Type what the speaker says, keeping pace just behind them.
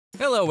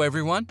Hello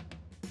everyone!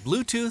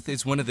 Bluetooth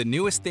is one of the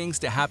newest things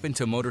to happen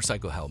to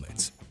motorcycle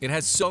helmets. It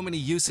has so many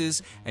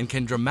uses and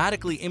can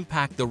dramatically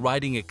impact the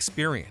riding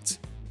experience.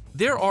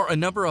 There are a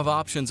number of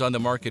options on the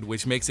market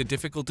which makes it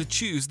difficult to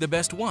choose the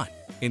best one.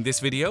 In this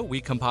video, we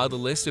compiled a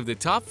list of the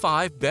top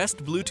 5 best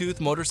Bluetooth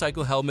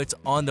motorcycle helmets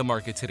on the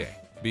market today.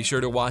 Be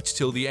sure to watch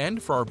till the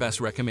end for our best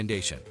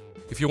recommendation.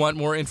 If you want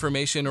more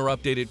information or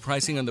updated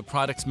pricing on the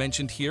products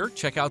mentioned here,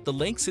 check out the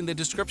links in the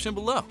description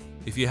below.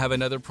 If you have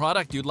another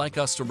product you'd like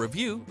us to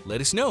review,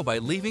 let us know by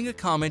leaving a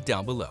comment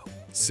down below.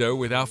 So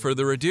without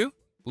further ado,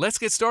 let's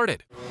get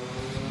started.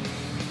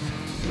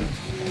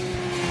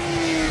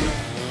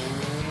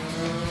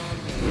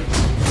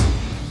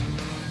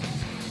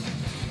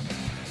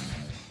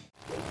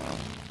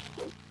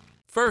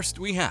 First,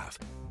 we have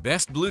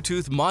Best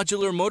Bluetooth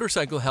Modular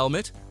Motorcycle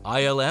Helmet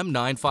ILM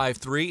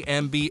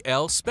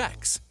 953MBL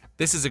Specs.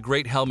 This is a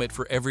great helmet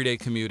for everyday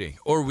commuting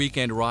or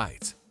weekend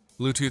rides.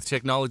 Bluetooth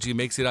technology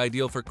makes it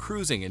ideal for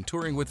cruising and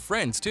touring with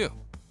friends too.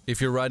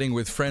 If you're riding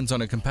with friends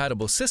on a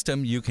compatible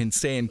system, you can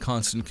stay in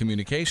constant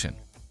communication.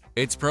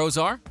 Its pros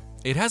are,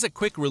 it has a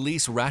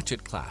quick-release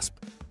ratchet clasp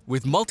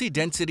with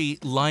multi-density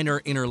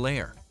liner inner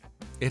layer.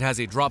 It has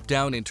a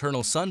drop-down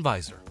internal sun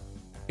visor.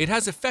 It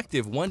has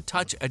effective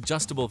one-touch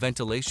adjustable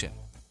ventilation.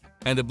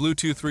 And the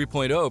Bluetooth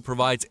 3.0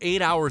 provides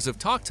 8 hours of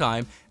talk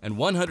time and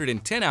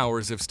 110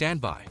 hours of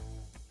standby.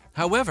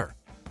 However,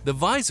 the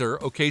visor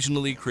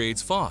occasionally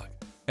creates fog,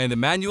 and the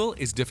manual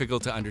is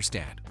difficult to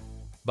understand.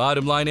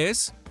 Bottom line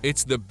is,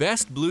 it's the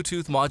best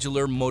Bluetooth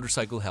modular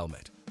motorcycle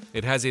helmet.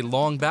 It has a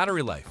long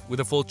battery life with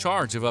a full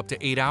charge of up to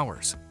 8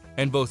 hours,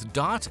 and both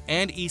DOT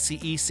and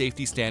ECE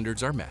safety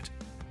standards are met.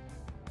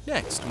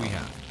 Next, we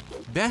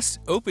have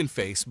Best Open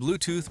Face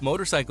Bluetooth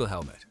Motorcycle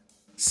Helmet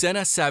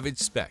Senna Savage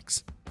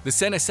Specs. The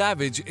Senna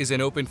Savage is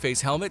an open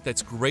face helmet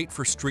that's great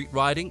for street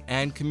riding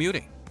and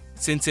commuting.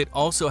 Since it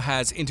also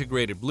has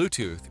integrated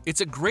Bluetooth, it's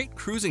a great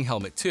cruising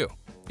helmet too.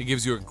 It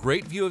gives you a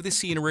great view of the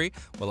scenery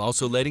while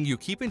also letting you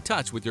keep in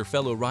touch with your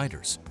fellow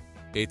riders.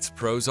 Its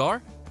pros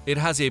are, it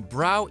has a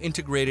brow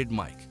integrated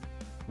mic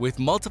with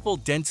multiple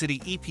density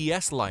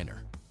EPS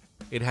liner.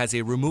 It has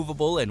a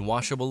removable and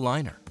washable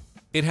liner.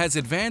 It has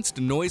advanced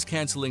noise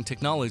cancelling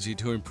technology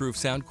to improve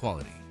sound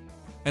quality.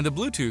 And the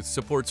Bluetooth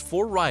supports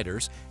 4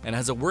 riders and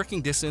has a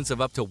working distance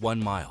of up to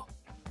 1 mile.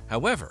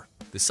 However,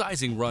 the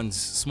sizing runs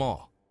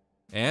small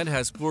and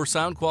has poor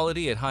sound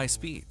quality at high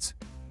speeds.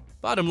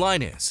 Bottom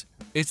line is,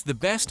 it's the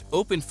best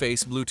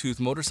open-face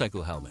Bluetooth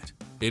motorcycle helmet.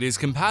 It is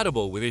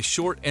compatible with a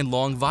short and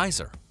long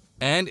visor,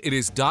 and it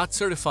is DOT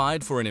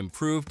certified for an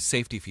improved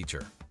safety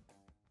feature.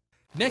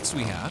 Next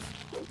we have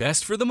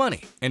Best for the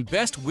Money and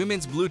Best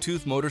Women's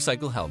Bluetooth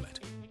Motorcycle Helmet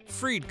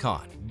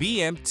Freedcon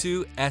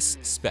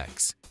BM2S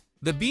Specs.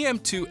 The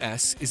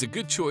BM2S is a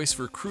good choice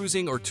for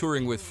cruising or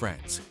touring with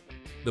friends.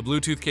 The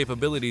Bluetooth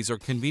capabilities are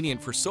convenient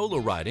for solo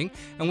riding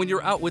and when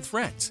you're out with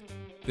friends.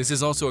 This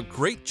is also a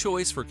great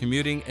choice for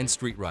commuting and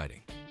street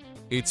riding.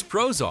 Its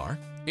pros are,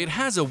 it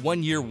has a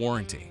 1-year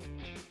warranty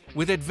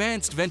with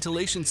advanced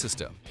ventilation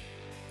system.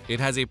 It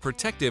has a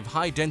protective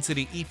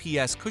high-density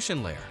EPS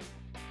cushion layer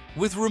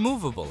with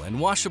removable and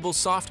washable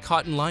soft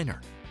cotton liner,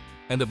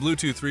 and the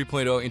Bluetooth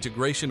 3.0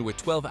 integration with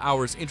 12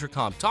 hours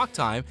intercom talk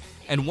time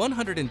and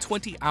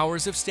 120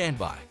 hours of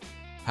standby.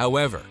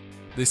 However,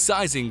 the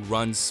sizing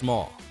runs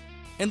small,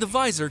 and the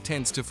visor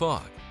tends to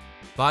fog.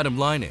 Bottom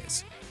line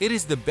is, it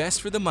is the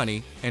best for the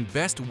money and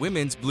best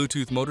women's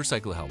Bluetooth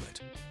motorcycle helmet.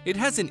 It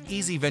has an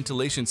easy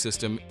ventilation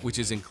system which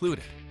is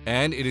included,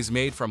 and it is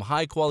made from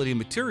high-quality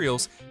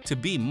materials to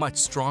be much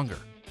stronger.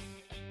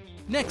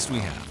 Next we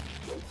have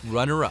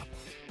runner-up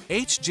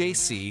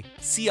HJC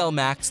CL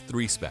Max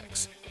 3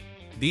 Specs.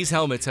 These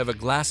helmets have a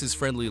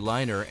glasses-friendly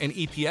liner and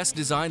EPS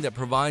design that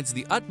provides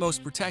the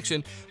utmost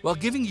protection while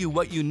giving you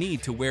what you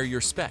need to wear your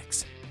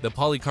specs. The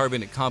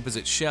polycarbonate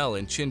composite shell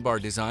and chin bar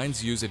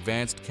designs use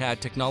advanced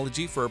CAD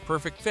technology for a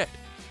perfect fit.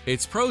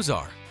 Its pros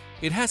are,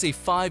 it has a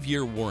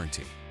 5-year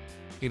warranty.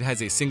 It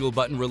has a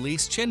single-button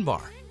release chin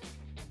bar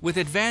with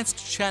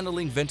advanced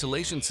channeling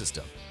ventilation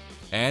system.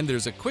 And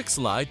there's a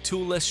quick-slide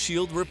tool-less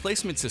shield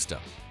replacement system.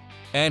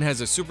 And has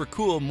a super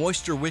cool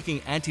moisture-wicking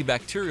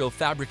antibacterial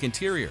fabric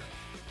interior.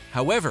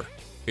 However,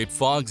 it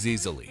fogs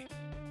easily.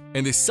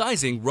 And the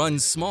sizing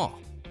runs small.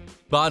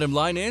 Bottom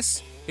line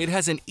is, it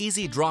has an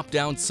easy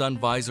drop-down sun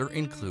visor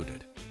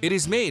included. It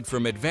is made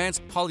from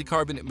advanced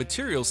polycarbonate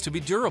materials to be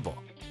durable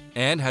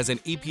and has an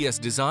EPS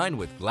design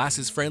with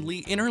glasses-friendly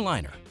inner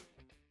liner.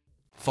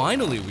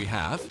 Finally, we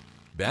have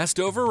Best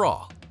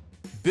Overall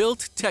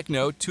Built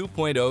Techno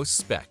 2.0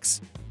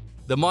 Specs.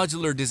 The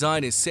modular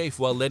design is safe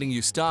while letting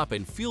you stop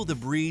and feel the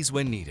breeze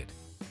when needed.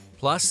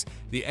 Plus,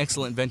 the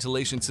excellent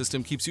ventilation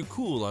system keeps you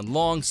cool on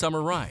long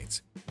summer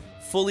rides.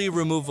 Fully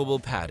removable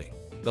padding.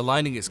 The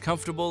lining is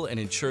comfortable and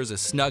ensures a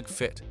snug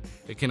fit.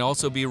 It can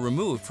also be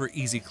removed for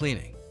easy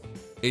cleaning.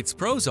 Its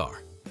pros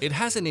are, it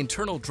has an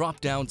internal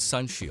drop-down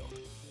sun shield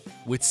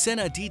with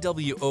Senna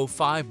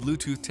DW05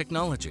 Bluetooth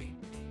technology.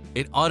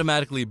 It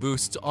automatically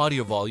boosts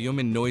audio volume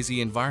in noisy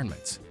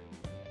environments.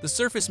 The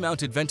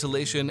surface-mounted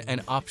ventilation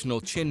and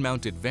optional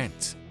chin-mounted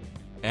vents.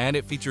 and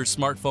it features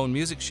smartphone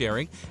music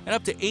sharing and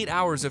up to 8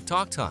 hours of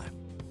talk time.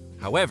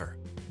 However,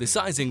 the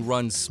sizing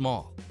runs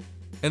small,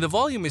 and the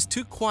volume is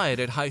too quiet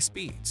at high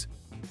speeds.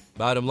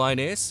 Bottom line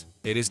is,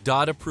 it is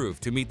DOT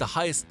approved to meet the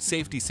highest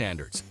safety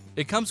standards.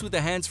 It comes with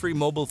a hands-free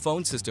mobile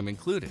phone system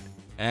included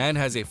and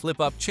has a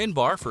flip-up chin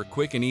bar for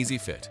quick and easy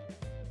fit.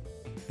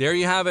 There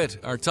you have it,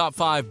 our top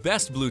 5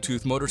 best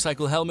Bluetooth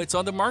motorcycle helmets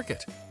on the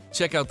market.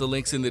 Check out the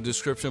links in the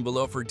description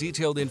below for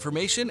detailed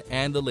information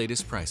and the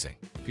latest pricing.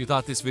 If you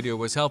thought this video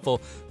was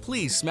helpful,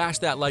 please smash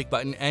that like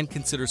button and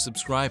consider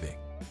subscribing.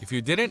 If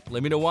you didn't,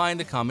 let me know why in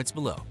the comments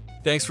below.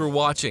 Thanks for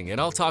watching, and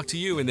I'll talk to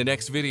you in the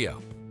next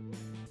video.